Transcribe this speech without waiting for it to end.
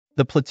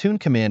The platoon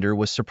commander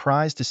was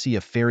surprised to see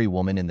a fairy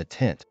woman in the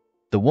tent.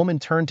 The woman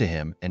turned to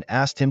him and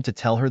asked him to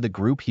tell her the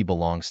group he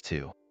belongs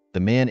to.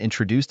 The man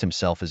introduced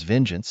himself as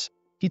Vengeance.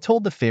 He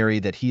told the fairy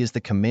that he is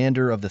the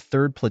commander of the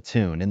 3rd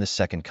platoon in the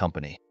 2nd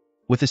company.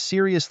 With a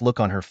serious look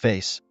on her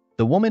face,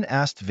 the woman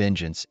asked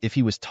Vengeance if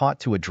he was taught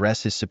to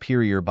address his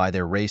superior by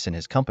their race in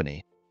his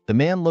company. The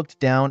man looked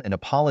down and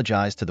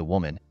apologized to the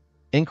woman.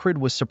 Encrid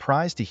was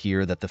surprised to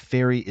hear that the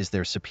fairy is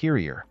their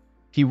superior.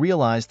 He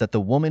realized that the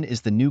woman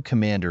is the new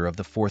commander of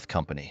the 4th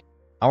company.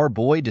 Our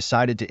boy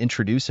decided to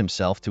introduce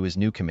himself to his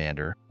new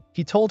commander.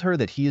 He told her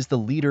that he is the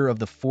leader of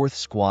the 4th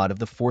squad of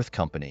the 4th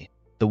company.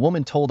 The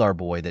woman told our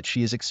boy that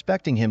she is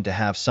expecting him to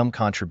have some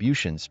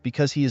contributions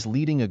because he is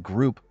leading a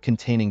group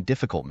containing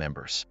difficult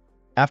members.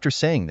 After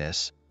saying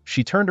this,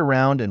 she turned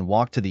around and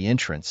walked to the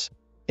entrance.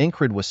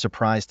 Encrid was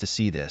surprised to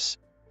see this.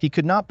 He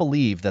could not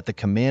believe that the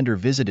commander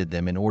visited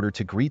them in order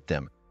to greet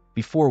them.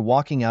 Before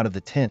walking out of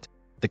the tent,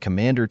 the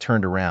commander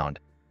turned around.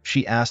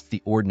 She asked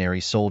the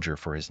ordinary soldier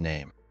for his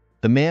name.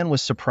 The man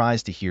was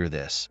surprised to hear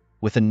this.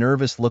 With a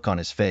nervous look on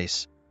his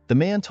face, the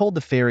man told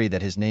the fairy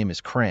that his name is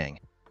Krang.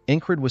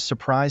 Encrid was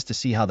surprised to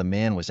see how the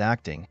man was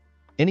acting.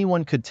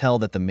 Anyone could tell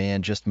that the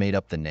man just made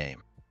up the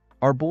name.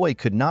 Our boy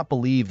could not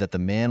believe that the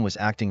man was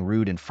acting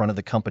rude in front of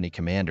the company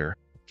commander.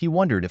 He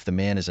wondered if the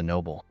man is a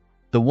noble.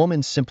 The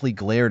woman simply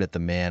glared at the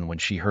man when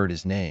she heard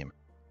his name.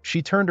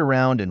 She turned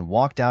around and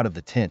walked out of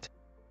the tent.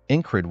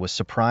 Encrid was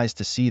surprised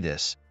to see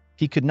this.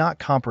 He could not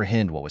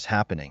comprehend what was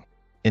happening.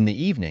 In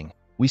the evening,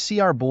 we see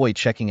our boy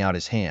checking out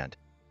his hand.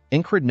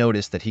 Encrid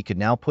noticed that he could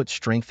now put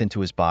strength into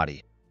his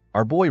body.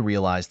 Our boy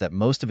realized that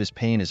most of his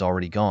pain is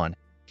already gone.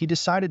 He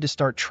decided to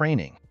start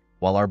training.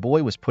 While our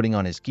boy was putting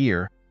on his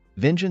gear,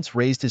 Vengeance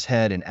raised his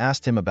head and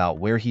asked him about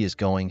where he is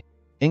going.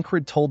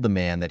 Encrid told the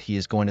man that he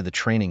is going to the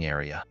training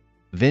area.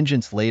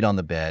 Vengeance laid on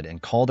the bed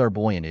and called our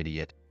boy an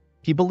idiot.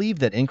 He believed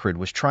that Encrid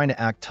was trying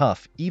to act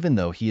tough even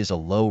though he is a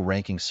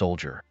low-ranking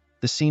soldier.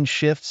 The scene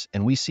shifts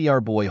and we see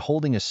our boy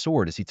holding a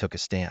sword as he took a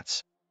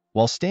stance.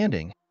 While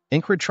standing,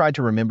 Encrid tried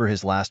to remember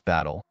his last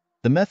battle.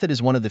 The method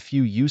is one of the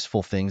few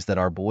useful things that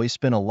our boy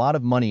spent a lot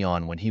of money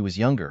on when he was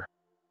younger.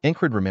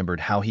 Encrid remembered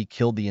how he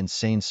killed the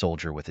insane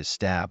soldier with his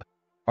stab.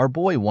 Our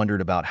boy wondered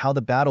about how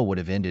the battle would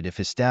have ended if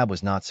his stab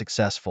was not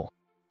successful.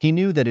 He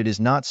knew that it is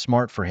not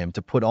smart for him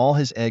to put all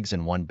his eggs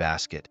in one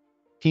basket.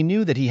 He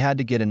knew that he had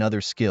to get another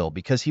skill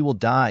because he will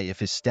die if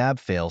his stab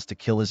fails to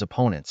kill his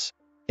opponents.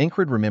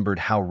 Encrid remembered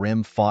how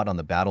Rim fought on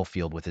the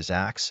battlefield with his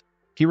axe.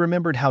 He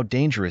remembered how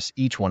dangerous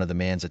each one of the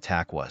man's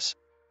attack was.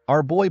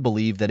 Our boy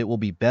believed that it will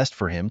be best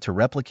for him to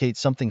replicate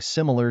something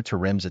similar to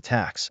Rim's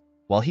attacks.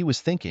 While he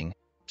was thinking,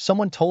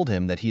 someone told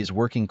him that he is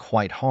working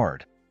quite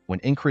hard.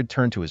 When Encrid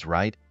turned to his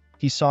right,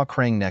 he saw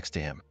Krang next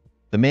to him.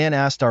 The man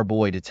asked our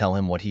boy to tell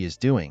him what he is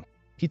doing.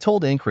 He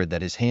told Encrid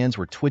that his hands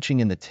were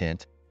twitching in the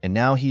tent, and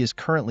now he is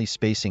currently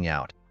spacing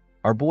out.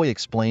 Our boy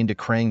explained to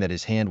Krang that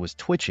his hand was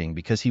twitching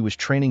because he was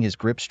training his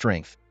grip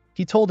strength.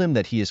 He told him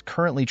that he is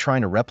currently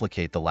trying to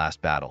replicate the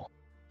last battle.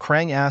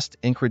 Krang asked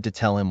Encrid to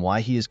tell him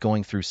why he is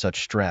going through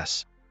such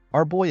stress.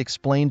 Our boy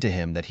explained to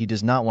him that he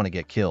does not want to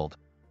get killed.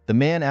 The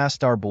man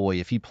asked our boy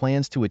if he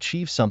plans to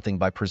achieve something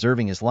by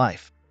preserving his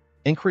life.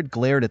 Encrid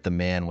glared at the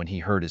man when he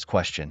heard his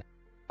question.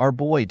 Our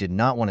boy did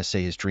not want to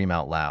say his dream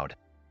out loud.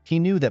 He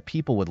knew that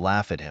people would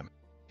laugh at him.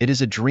 It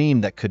is a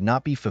dream that could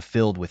not be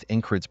fulfilled with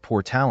Encrid's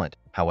poor talent.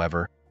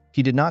 However,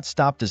 he did not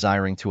stop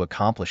desiring to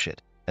accomplish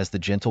it as the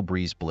gentle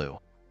breeze blew.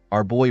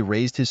 Our boy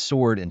raised his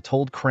sword and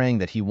told Krang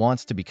that he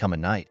wants to become a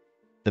knight.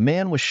 The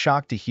man was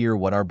shocked to hear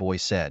what our boy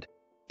said.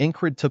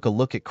 Encrid took a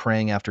look at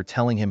Krang after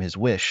telling him his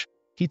wish.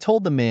 He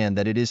told the man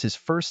that it is his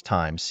first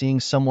time seeing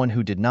someone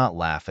who did not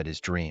laugh at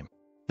his dream.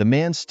 The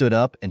man stood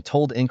up and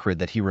told Encrid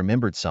that he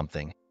remembered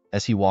something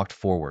as he walked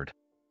forward.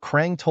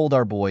 Krang told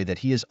our boy that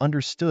he has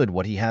understood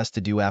what he has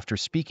to do after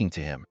speaking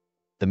to him.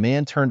 The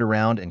man turned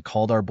around and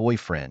called our boy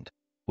friend.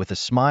 With a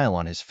smile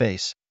on his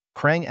face,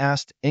 Krang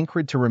asked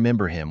Encrid to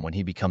remember him when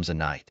he becomes a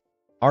knight.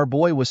 Our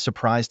boy was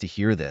surprised to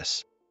hear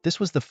this. This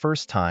was the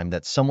first time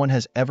that someone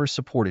has ever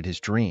supported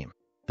his dream.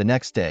 The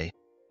next day,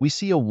 we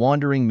see a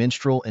wandering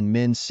minstrel and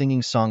men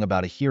singing song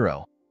about a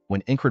hero.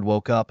 When Encrid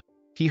woke up,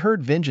 he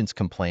heard Vengeance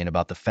complain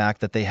about the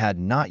fact that they had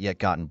not yet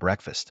gotten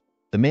breakfast.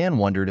 The man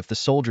wondered if the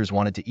soldiers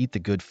wanted to eat the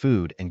good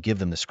food and give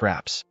them the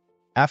scraps.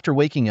 After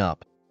waking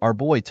up, our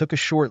boy took a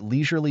short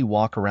leisurely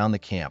walk around the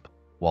camp.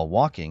 While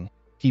walking,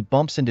 he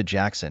bumps into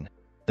Jackson.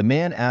 The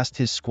man asked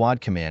his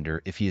squad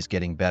commander if he is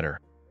getting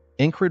better.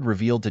 Encrid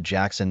revealed to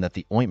Jackson that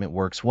the ointment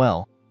works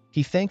well.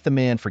 He thanked the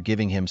man for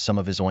giving him some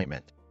of his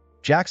ointment.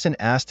 Jackson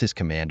asked his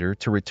commander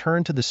to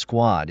return to the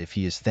squad if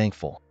he is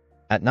thankful.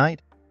 At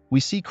night, we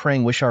see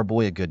Krang wish our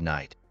boy a good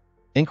night.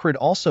 Encrid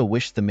also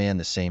wished the man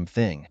the same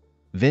thing.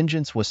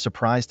 Vengeance was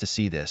surprised to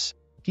see this.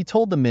 He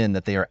told the men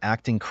that they are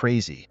acting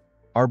crazy.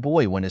 Our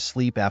boy went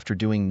asleep after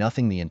doing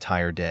nothing the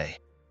entire day.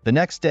 The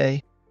next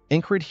day,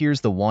 Encrid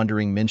hears the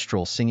wandering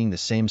minstrel singing the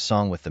same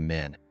song with the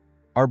men.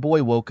 Our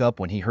boy woke up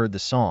when he heard the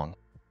song.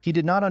 He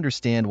did not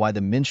understand why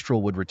the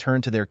minstrel would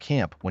return to their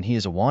camp when he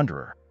is a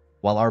wanderer.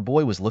 While our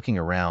boy was looking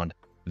around,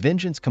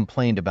 Vengeance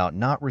complained about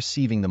not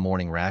receiving the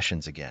morning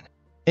rations again.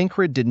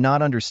 Encrid did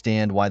not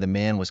understand why the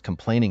man was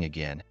complaining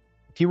again.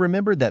 He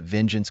remembered that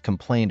Vengeance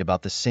complained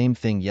about the same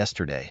thing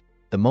yesterday.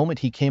 The moment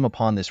he came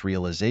upon this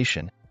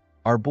realization,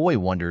 our boy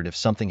wondered if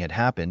something had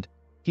happened.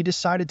 He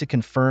decided to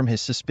confirm his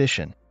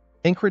suspicion.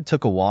 Encrid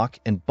took a walk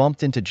and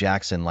bumped into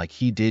Jackson like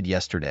he did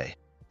yesterday.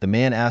 The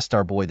man asked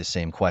our boy the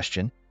same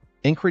question.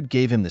 Encrid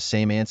gave him the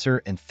same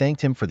answer and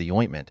thanked him for the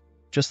ointment.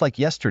 Just like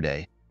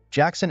yesterday,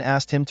 Jackson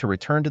asked him to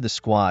return to the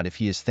squad if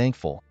he is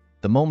thankful.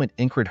 The moment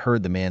Encrid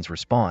heard the man's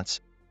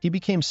response, he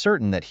became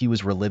certain that he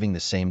was reliving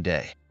the same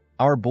day.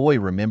 Our boy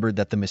remembered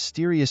that the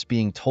mysterious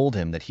being told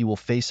him that he will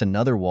face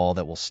another wall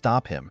that will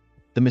stop him.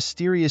 The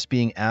mysterious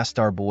being asked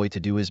our boy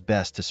to do his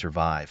best to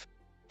survive.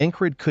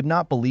 Encrid could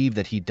not believe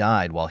that he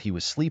died while he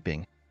was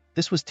sleeping.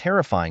 This was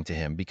terrifying to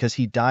him because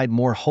he died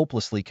more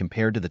hopelessly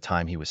compared to the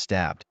time he was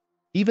stabbed.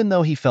 Even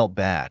though he felt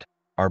bad,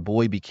 our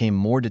boy became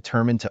more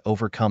determined to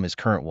overcome his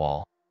current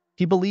wall.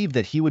 He believed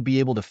that he would be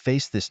able to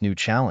face this new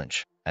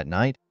challenge. At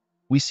night,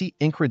 we see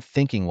Encrid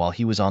thinking while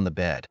he was on the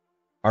bed.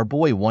 Our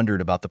boy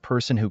wondered about the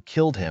person who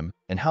killed him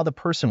and how the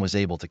person was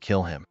able to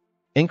kill him.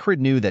 Encrid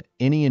knew that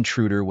any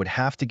intruder would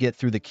have to get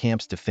through the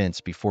camp's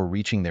defense before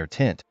reaching their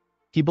tent.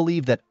 He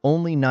believed that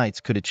only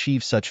knights could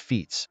achieve such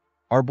feats.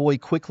 Our boy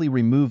quickly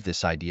removed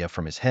this idea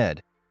from his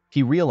head.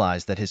 He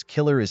realized that his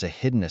killer is a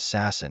hidden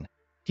assassin.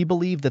 He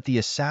believed that the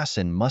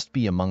assassin must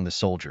be among the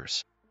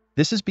soldiers.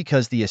 This is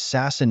because the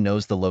assassin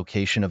knows the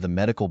location of the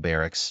medical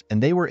barracks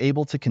and they were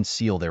able to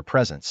conceal their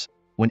presence.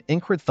 When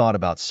Encrid thought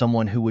about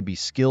someone who would be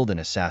skilled in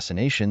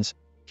assassinations,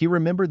 he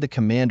remembered the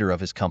commander of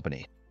his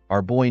company.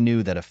 Our boy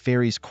knew that a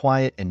fairy's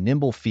quiet and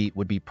nimble feet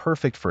would be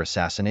perfect for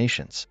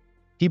assassinations.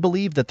 He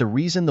believed that the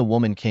reason the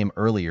woman came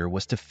earlier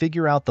was to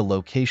figure out the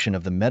location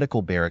of the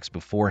medical barracks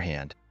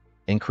beforehand.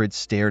 Encrid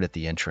stared at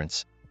the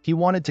entrance. He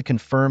wanted to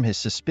confirm his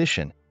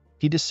suspicion.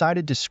 He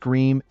decided to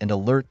scream and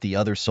alert the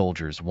other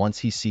soldiers once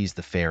he sees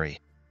the fairy.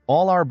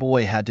 All our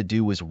boy had to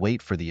do was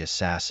wait for the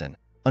assassin.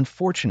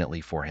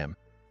 Unfortunately for him,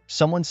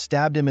 someone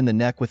stabbed him in the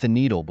neck with a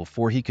needle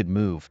before he could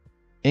move.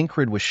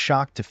 Encrid was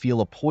shocked to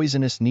feel a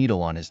poisonous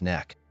needle on his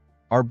neck.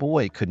 Our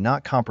boy could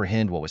not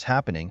comprehend what was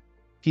happening.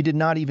 He did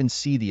not even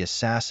see the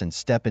assassin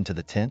step into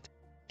the tent.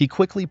 He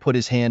quickly put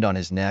his hand on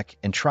his neck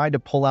and tried to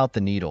pull out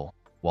the needle.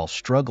 While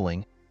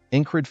struggling,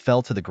 Encrid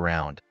fell to the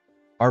ground.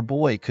 Our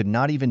boy could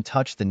not even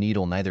touch the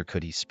needle, neither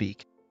could he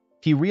speak.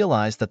 He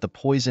realized that the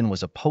poison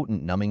was a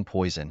potent numbing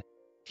poison.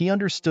 He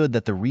understood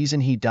that the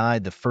reason he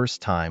died the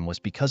first time was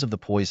because of the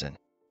poison.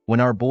 When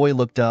our boy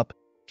looked up,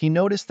 he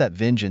noticed that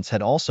Vengeance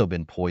had also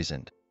been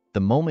poisoned. The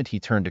moment he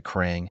turned to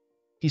Krang,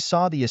 he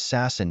saw the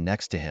assassin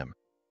next to him.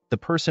 The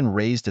person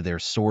raised their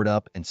sword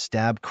up and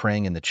stabbed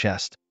Krang in the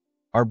chest.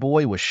 Our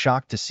boy was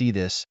shocked to see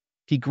this.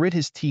 He grit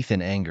his teeth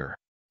in anger.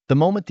 The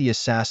moment the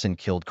assassin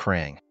killed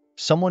Krang,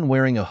 someone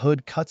wearing a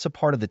hood cuts a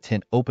part of the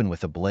tent open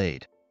with a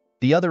blade.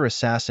 The other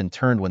assassin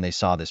turned when they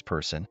saw this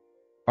person.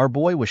 Our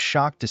boy was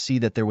shocked to see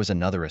that there was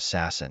another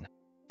assassin.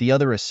 The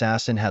other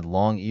assassin had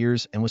long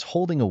ears and was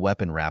holding a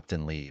weapon wrapped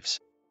in leaves.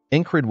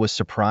 Encrid was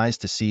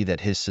surprised to see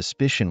that his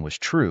suspicion was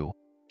true.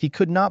 He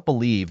could not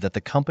believe that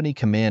the company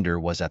commander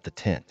was at the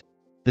tent.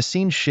 The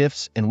scene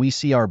shifts and we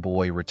see our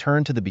boy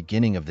return to the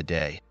beginning of the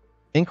day.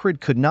 Encrid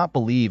could not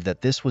believe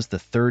that this was the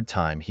third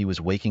time he was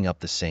waking up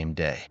the same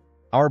day.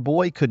 Our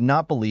boy could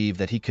not believe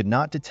that he could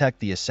not detect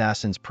the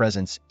assassin's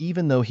presence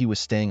even though he was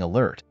staying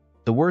alert.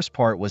 The worst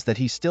part was that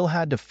he still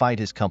had to fight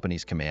his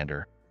company's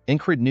commander.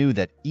 Encrid knew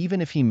that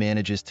even if he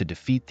manages to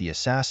defeat the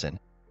assassin,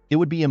 it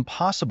would be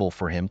impossible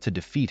for him to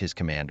defeat his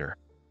commander.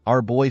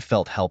 Our boy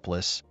felt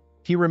helpless.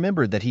 He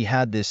remembered that he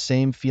had this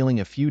same feeling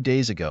a few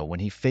days ago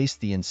when he faced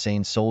the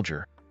insane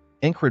soldier.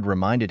 Encrid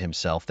reminded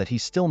himself that he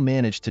still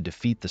managed to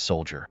defeat the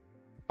soldier.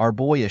 Our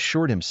boy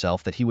assured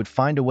himself that he would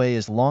find a way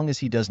as long as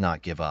he does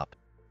not give up.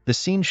 The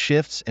scene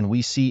shifts and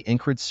we see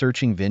Encrid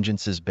searching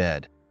Vengeance's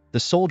bed. The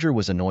soldier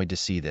was annoyed to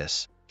see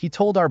this. He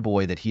told our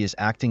boy that he is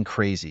acting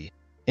crazy.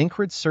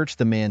 Encrid searched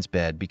the man's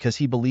bed because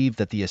he believed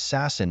that the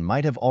assassin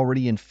might have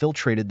already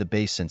infiltrated the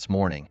base since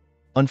morning.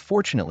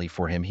 Unfortunately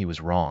for him, he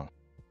was wrong.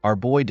 Our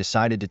boy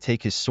decided to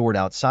take his sword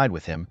outside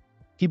with him.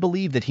 He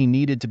believed that he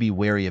needed to be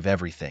wary of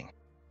everything.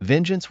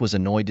 Vengeance was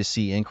annoyed to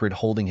see Encrid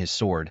holding his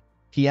sword.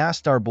 He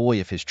asked our boy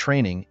if his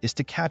training is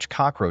to catch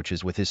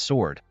cockroaches with his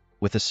sword.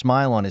 With a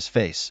smile on his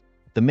face,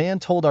 the man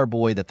told our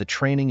boy that the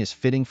training is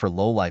fitting for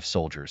low-life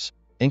soldiers.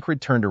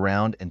 Encrid turned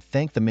around and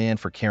thanked the man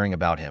for caring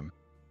about him.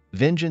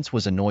 Vengeance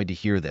was annoyed to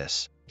hear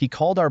this. He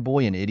called our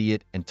boy an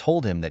idiot and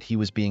told him that he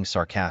was being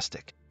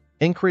sarcastic.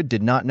 Encrid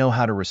did not know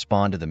how to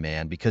respond to the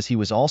man because he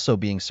was also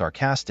being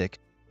sarcastic.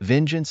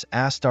 Vengeance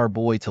asked our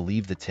boy to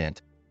leave the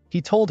tent.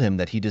 He told him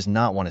that he does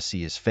not want to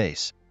see his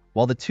face.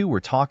 While the two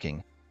were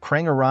talking,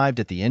 Krang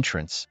arrived at the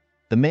entrance.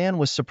 The man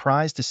was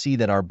surprised to see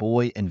that our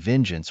boy and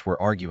Vengeance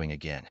were arguing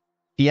again.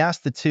 He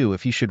asked the two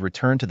if he should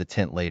return to the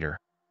tent later.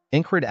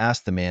 Encrid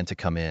asked the man to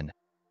come in.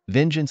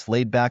 Vengeance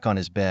laid back on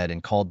his bed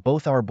and called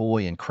both our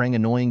boy and Krang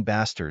annoying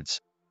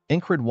bastards.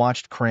 Encrid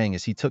watched Krang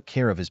as he took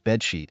care of his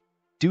bedsheet.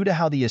 Due to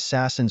how the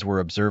assassins were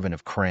observant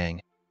of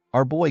Krang,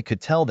 our boy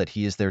could tell that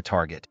he is their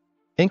target.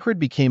 Encrid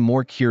became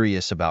more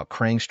curious about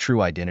Krang's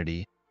true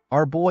identity.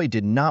 Our boy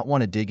did not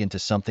want to dig into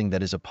something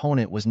that his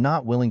opponent was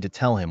not willing to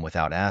tell him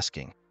without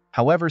asking.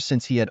 However,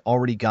 since he had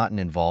already gotten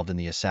involved in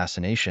the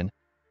assassination,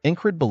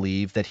 Encrid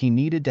believed that he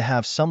needed to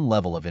have some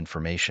level of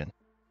information.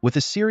 With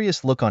a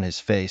serious look on his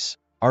face,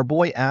 our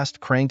boy asked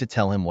Krang to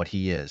tell him what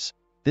he is.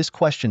 This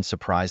question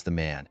surprised the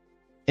man.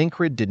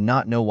 Encrid did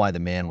not know why the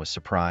man was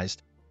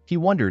surprised. He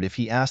wondered if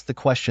he asked the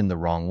question the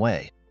wrong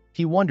way.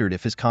 He wondered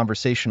if his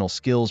conversational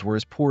skills were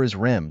as poor as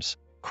Rim's.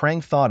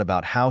 Krang thought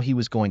about how he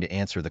was going to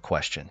answer the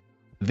question.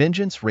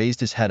 Vengeance raised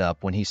his head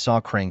up when he saw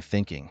Krang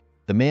thinking.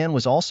 The man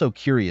was also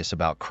curious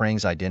about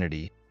Krang's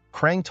identity.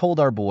 Krang told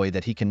our boy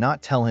that he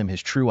cannot tell him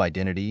his true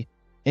identity.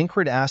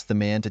 Encrid asked the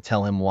man to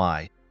tell him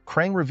why.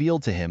 Krang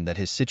revealed to him that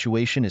his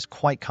situation is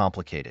quite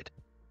complicated.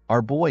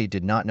 Our boy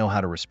did not know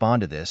how to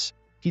respond to this.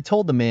 He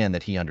told the man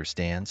that he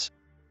understands.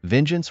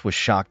 Vengeance was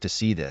shocked to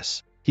see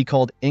this. He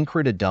called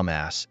Encrid a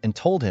dumbass and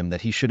told him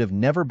that he should have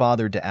never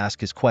bothered to ask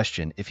his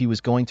question if he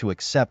was going to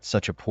accept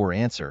such a poor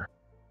answer.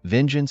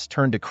 Vengeance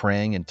turned to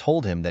Krang and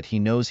told him that he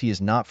knows he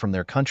is not from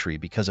their country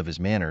because of his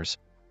manners.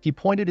 He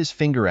pointed his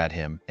finger at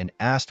him and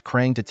asked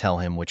Krang to tell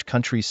him which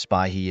country's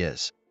spy he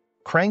is.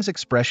 Krang's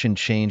expression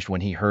changed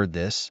when he heard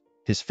this.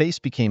 His face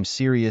became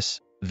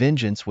serious.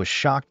 Vengeance was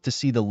shocked to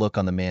see the look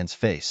on the man's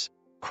face.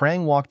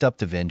 Krang walked up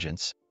to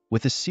Vengeance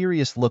with a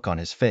serious look on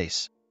his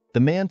face. The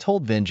man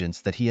told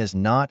Vengeance that he has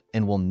not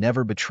and will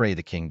never betray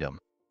the kingdom.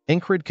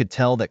 Encrid could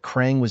tell that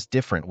Krang was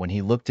different when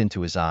he looked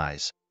into his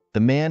eyes. The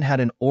man had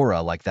an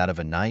aura like that of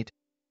a knight.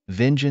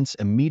 Vengeance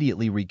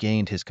immediately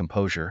regained his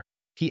composure.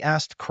 He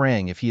asked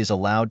Krang if he is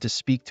allowed to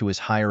speak to his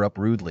higher-up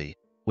rudely.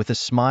 With a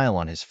smile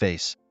on his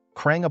face,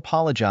 Krang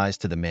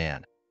apologized to the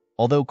man.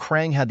 Although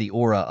Krang had the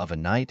aura of a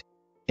knight,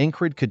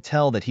 Encrid could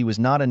tell that he was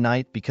not a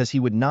knight because he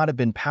would not have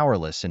been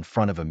powerless in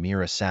front of a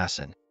mere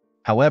assassin.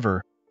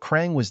 However,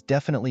 Krang was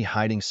definitely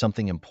hiding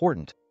something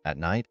important. At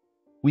night,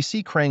 we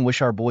see Krang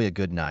wish our boy a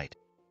good night.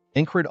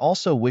 Encrid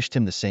also wished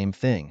him the same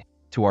thing.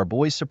 To our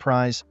boy's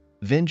surprise,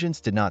 Vengeance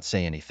did not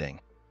say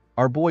anything.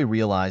 Our boy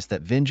realized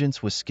that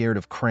Vengeance was scared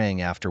of Krang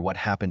after what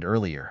happened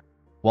earlier.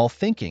 While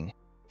thinking,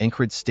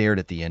 Encrid stared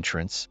at the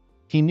entrance.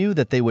 He knew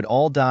that they would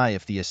all die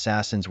if the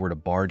assassins were to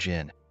barge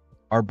in.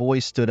 Our boy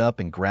stood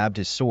up and grabbed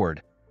his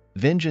sword.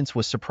 Vengeance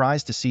was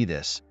surprised to see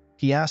this.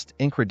 He asked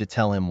Encrid to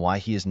tell him why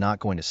he is not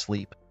going to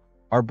sleep.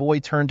 Our boy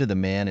turned to the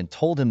man and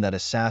told him that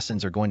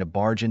assassins are going to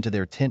barge into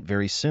their tent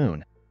very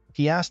soon.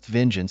 He asked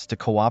Vengeance to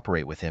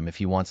cooperate with him if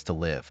he wants to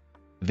live.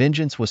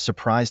 Vengeance was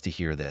surprised to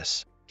hear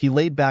this. He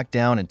laid back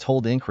down and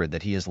told Encrid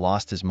that he has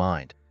lost his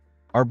mind.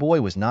 Our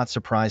boy was not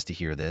surprised to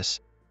hear this.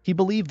 He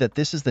believed that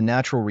this is the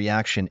natural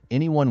reaction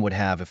anyone would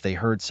have if they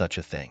heard such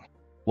a thing.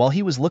 While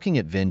he was looking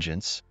at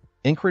Vengeance,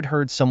 Encrid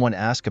heard someone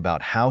ask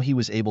about how he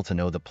was able to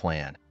know the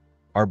plan.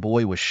 Our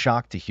boy was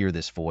shocked to hear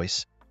this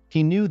voice.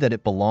 He knew that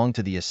it belonged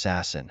to the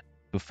assassin.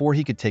 Before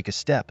he could take a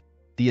step,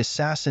 the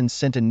assassin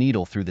sent a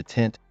needle through the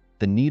tent.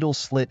 The needle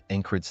slit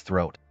Encrid's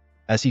throat.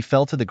 As he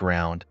fell to the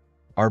ground,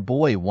 our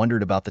boy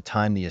wondered about the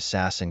time the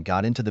assassin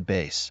got into the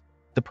base.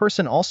 The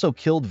person also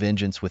killed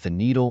Vengeance with a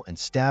needle and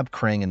stabbed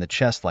Krang in the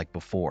chest like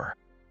before.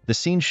 The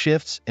scene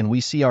shifts and we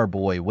see our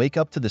boy wake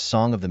up to the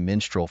song of the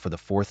minstrel for the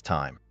fourth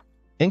time.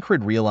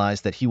 Encrid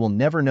realized that he will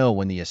never know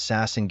when the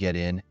assassin get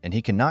in and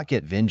he cannot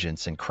get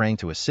Vengeance and Krang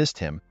to assist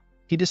him.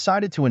 He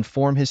decided to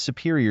inform his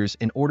superiors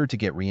in order to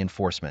get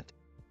reinforcement.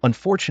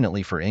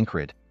 Unfortunately for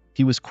Encrid,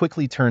 he was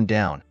quickly turned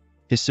down.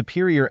 His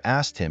superior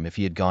asked him if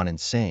he had gone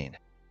insane.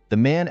 The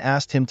man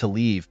asked him to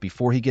leave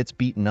before he gets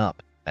beaten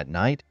up. At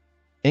night,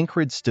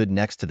 Encrid stood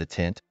next to the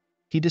tent.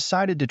 He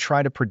decided to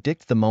try to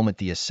predict the moment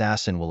the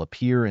assassin will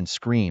appear and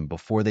scream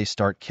before they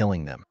start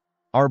killing them.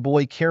 Our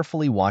boy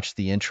carefully watched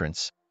the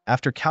entrance.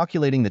 After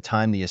calculating the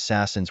time the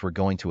assassins were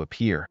going to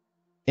appear,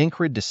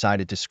 Encrid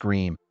decided to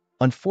scream.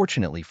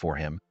 Unfortunately for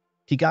him,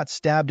 he got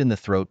stabbed in the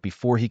throat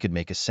before he could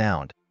make a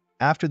sound.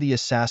 After the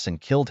assassin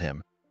killed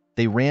him,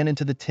 they ran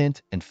into the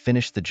tent and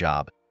finished the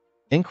job.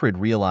 Encrid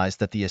realized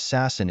that the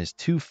assassin is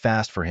too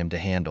fast for him to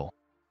handle.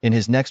 In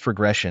his next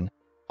regression,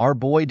 our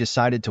boy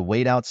decided to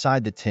wait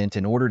outside the tent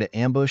in order to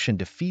ambush and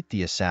defeat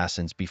the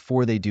assassins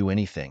before they do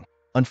anything.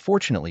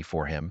 Unfortunately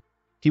for him,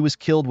 he was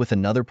killed with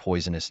another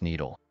poisonous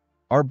needle.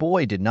 Our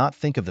boy did not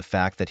think of the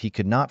fact that he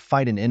could not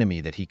fight an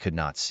enemy that he could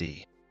not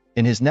see.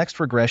 In his next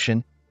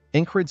regression,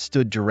 Encrid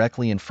stood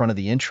directly in front of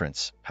the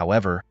entrance.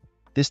 However,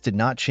 this did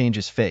not change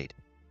his fate.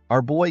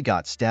 Our boy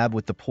got stabbed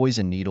with the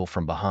poison needle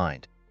from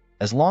behind.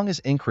 As long as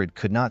Encrid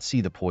could not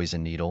see the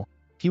poison needle,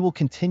 he will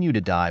continue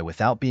to die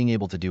without being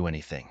able to do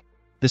anything.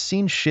 The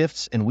scene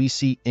shifts and we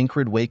see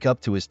Encrid wake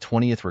up to his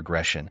 20th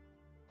regression.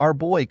 Our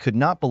boy could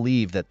not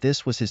believe that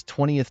this was his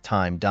 20th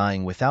time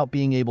dying without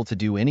being able to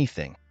do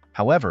anything.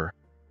 However,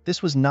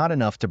 this was not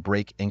enough to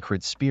break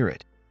Encrid's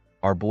spirit.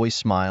 Our boy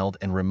smiled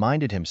and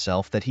reminded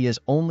himself that he has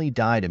only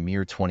died a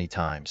mere 20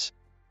 times.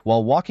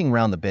 While walking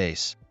around the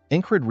base,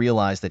 Encrid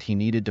realized that he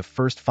needed to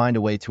first find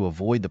a way to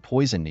avoid the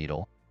poison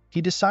needle. He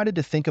decided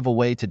to think of a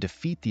way to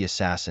defeat the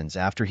assassins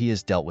after he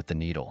has dealt with the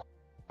needle.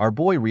 Our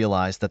boy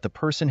realized that the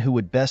person who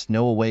would best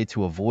know a way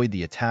to avoid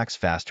the attacks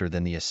faster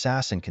than the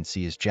assassin can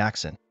see is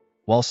Jackson.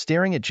 While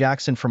staring at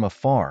Jackson from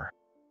afar,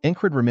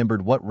 Encrid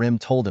remembered what Rim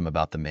told him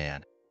about the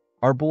man.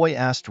 Our boy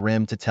asked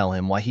Rim to tell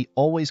him why he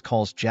always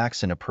calls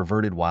Jackson a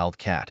perverted wild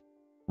cat.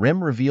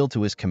 Rim revealed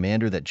to his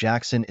commander that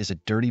Jackson is a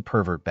dirty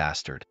pervert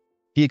bastard.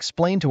 He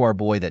explained to our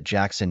boy that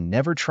Jackson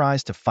never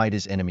tries to fight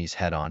his enemies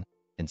head-on.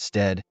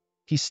 Instead,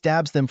 he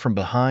stabs them from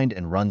behind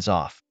and runs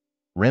off.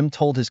 Rim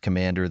told his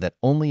commander that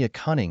only a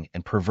cunning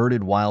and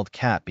perverted wild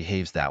cat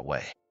behaves that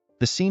way.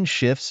 The scene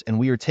shifts and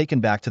we are taken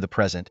back to the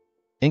present.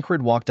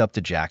 Encrid walked up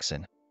to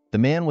Jackson. The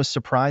man was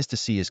surprised to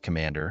see his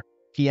commander.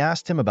 He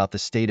asked him about the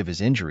state of his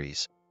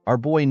injuries. Our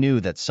boy knew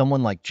that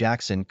someone like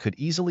Jackson could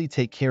easily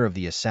take care of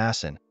the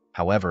assassin.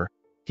 However,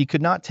 he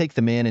could not take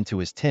the man into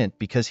his tent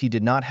because he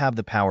did not have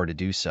the power to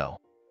do so.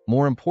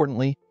 More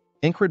importantly,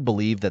 Encrid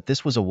believed that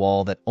this was a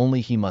wall that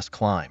only he must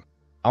climb.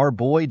 Our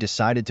boy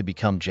decided to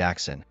become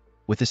Jackson.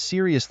 With a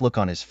serious look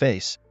on his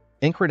face,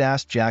 Encrid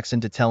asked Jackson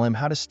to tell him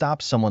how to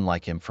stop someone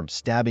like him from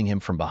stabbing him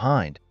from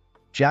behind.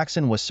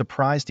 Jackson was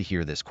surprised to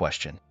hear this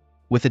question.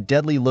 With a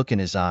deadly look in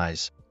his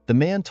eyes, the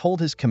man told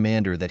his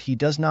commander that he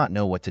does not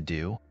know what to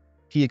do.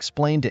 He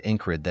explained to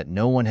Encrid that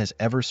no one has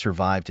ever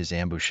survived his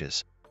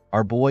ambushes.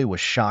 Our boy was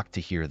shocked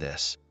to hear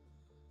this.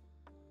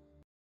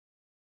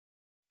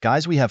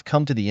 Guys, we have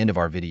come to the end of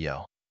our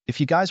video. If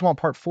you guys want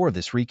part 4 of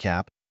this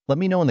recap, let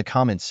me know in the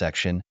comments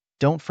section.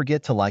 Don't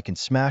forget to like and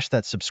smash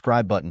that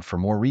subscribe button for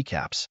more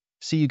recaps.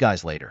 See you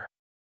guys later.